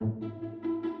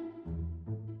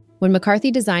When McCarthy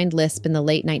designed Lisp in the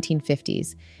late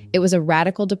 1950s, it was a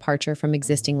radical departure from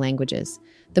existing languages,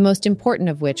 the most important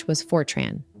of which was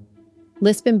Fortran.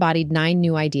 Lisp embodied 9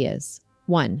 new ideas.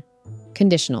 1.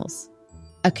 Conditionals.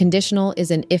 A conditional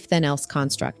is an if-then-else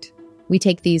construct. We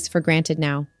take these for granted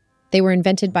now. They were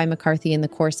invented by McCarthy in the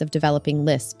course of developing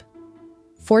Lisp.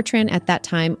 Fortran at that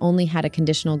time only had a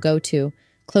conditional goto,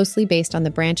 closely based on the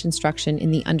branch instruction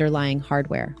in the underlying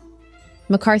hardware.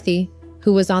 McCarthy,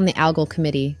 who was on the ALGOL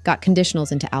committee, got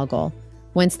conditionals into ALGOL,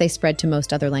 whence they spread to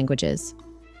most other languages.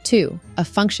 2. A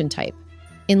function type.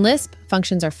 In Lisp,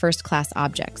 functions are first-class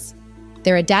objects.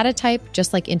 They're a data type,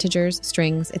 just like integers,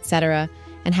 strings, etc.,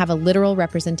 and have a literal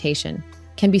representation,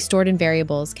 can be stored in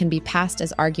variables, can be passed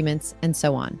as arguments, and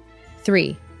so on.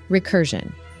 3.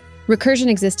 Recursion. Recursion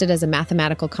existed as a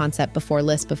mathematical concept before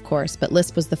Lisp, of course, but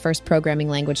Lisp was the first programming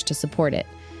language to support it.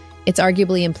 It's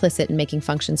arguably implicit in making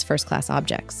functions first-class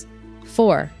objects.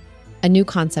 4. A new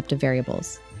concept of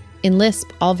variables. In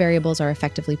Lisp, all variables are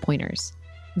effectively pointers.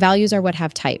 Values are what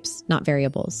have types, not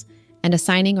variables, and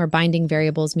assigning or binding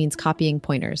variables means copying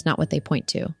pointers, not what they point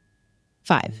to.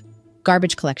 5.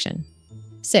 Garbage collection.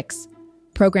 6.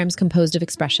 Programs composed of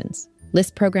expressions.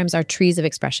 Lisp programs are trees of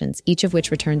expressions, each of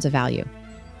which returns a value.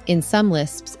 In some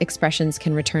Lisps, expressions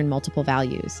can return multiple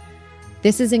values.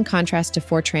 This is in contrast to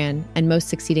Fortran and most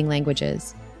succeeding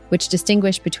languages, which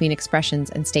distinguish between expressions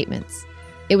and statements.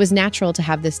 It was natural to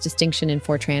have this distinction in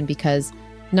Fortran because,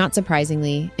 not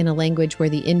surprisingly, in a language where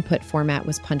the input format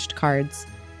was punched cards,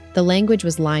 the language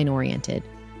was line-oriented.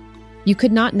 You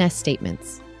could not nest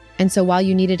statements, and so while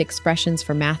you needed expressions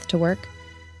for math to work,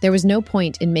 there was no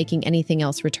point in making anything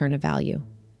else return a value,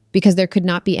 because there could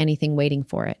not be anything waiting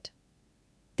for it.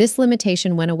 This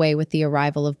limitation went away with the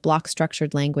arrival of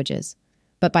block-structured languages,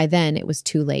 but by then it was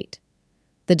too late.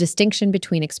 The distinction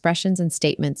between expressions and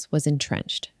statements was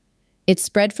entrenched. It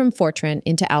spread from Fortran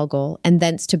into ALGOL and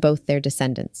thence to both their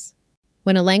descendants.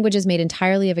 When a language is made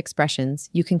entirely of expressions,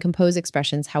 you can compose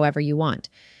expressions however you want.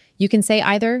 You can say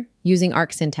either, using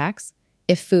arc syntax,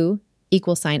 if foo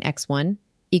 =sign x1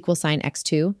 =sign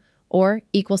x2, or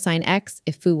 =sign x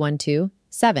if foo12,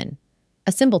 7.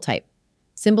 A symbol type.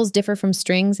 Symbols differ from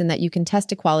strings in that you can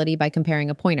test equality by comparing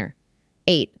a pointer.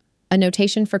 8. A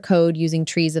notation for code using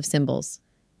trees of symbols.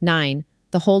 9.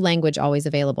 The whole language always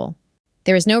available.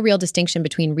 There is no real distinction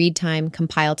between read time,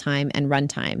 compile time, and run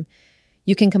time.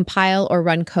 You can compile or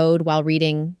run code while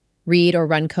reading, read or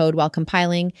run code while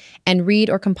compiling, and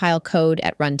read or compile code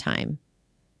at runtime.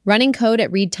 Running code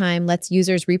at read time lets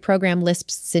users reprogram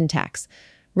Lisp's syntax.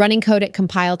 Running code at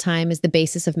compile time is the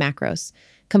basis of macros.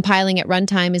 Compiling at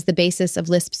runtime is the basis of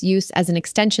Lisp's use as an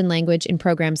extension language in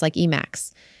programs like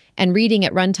Emacs. And reading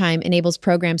at runtime enables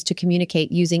programs to communicate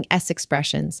using S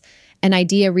expressions, an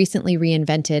idea recently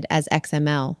reinvented as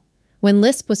XML. When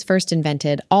Lisp was first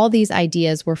invented, all these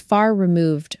ideas were far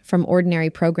removed from ordinary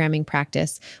programming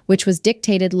practice, which was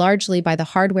dictated largely by the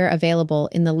hardware available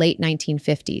in the late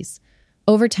 1950s.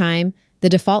 Over time, the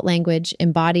default language,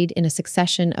 embodied in a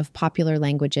succession of popular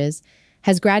languages,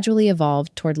 has gradually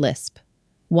evolved toward Lisp.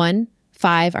 1,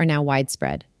 5 are now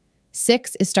widespread.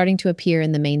 6 is starting to appear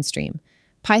in the mainstream.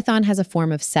 Python has a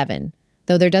form of 7,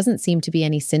 though there doesn't seem to be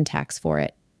any syntax for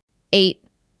it. 8,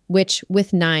 which,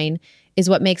 with 9, is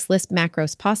what makes Lisp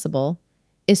macros possible,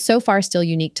 is so far still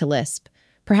unique to Lisp,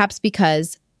 perhaps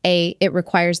because A, it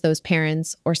requires those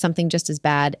parents or something just as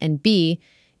bad, and B,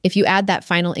 if you add that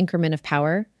final increment of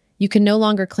power, you can no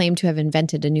longer claim to have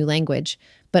invented a new language,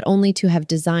 but only to have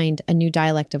designed a new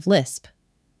dialect of Lisp.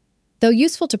 Though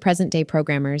useful to present-day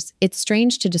programmers, it's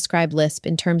strange to describe Lisp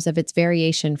in terms of its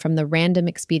variation from the random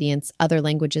expedients other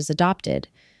languages adopted.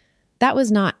 That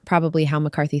was not probably how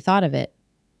McCarthy thought of it.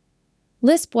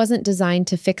 Lisp wasn't designed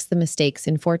to fix the mistakes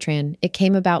in Fortran. It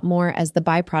came about more as the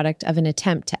byproduct of an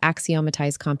attempt to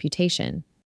axiomatize computation.